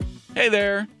Hey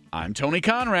there, I'm Tony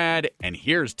Conrad, and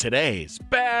here's today's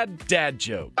bad dad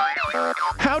joke.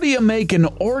 How do you make an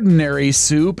ordinary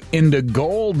soup into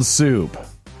gold soup?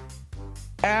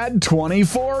 Add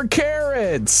 24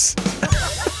 carrots.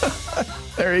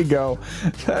 There you go.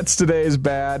 That's today's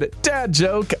bad dad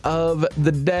joke of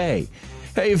the day.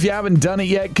 Hey, if you haven't done it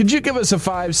yet, could you give us a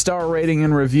 5-star rating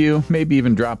and review? Maybe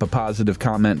even drop a positive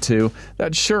comment too.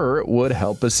 That sure would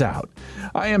help us out.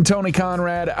 I am Tony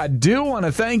Conrad. I do want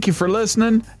to thank you for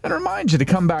listening and remind you to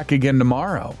come back again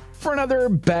tomorrow for another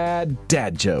bad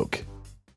dad joke.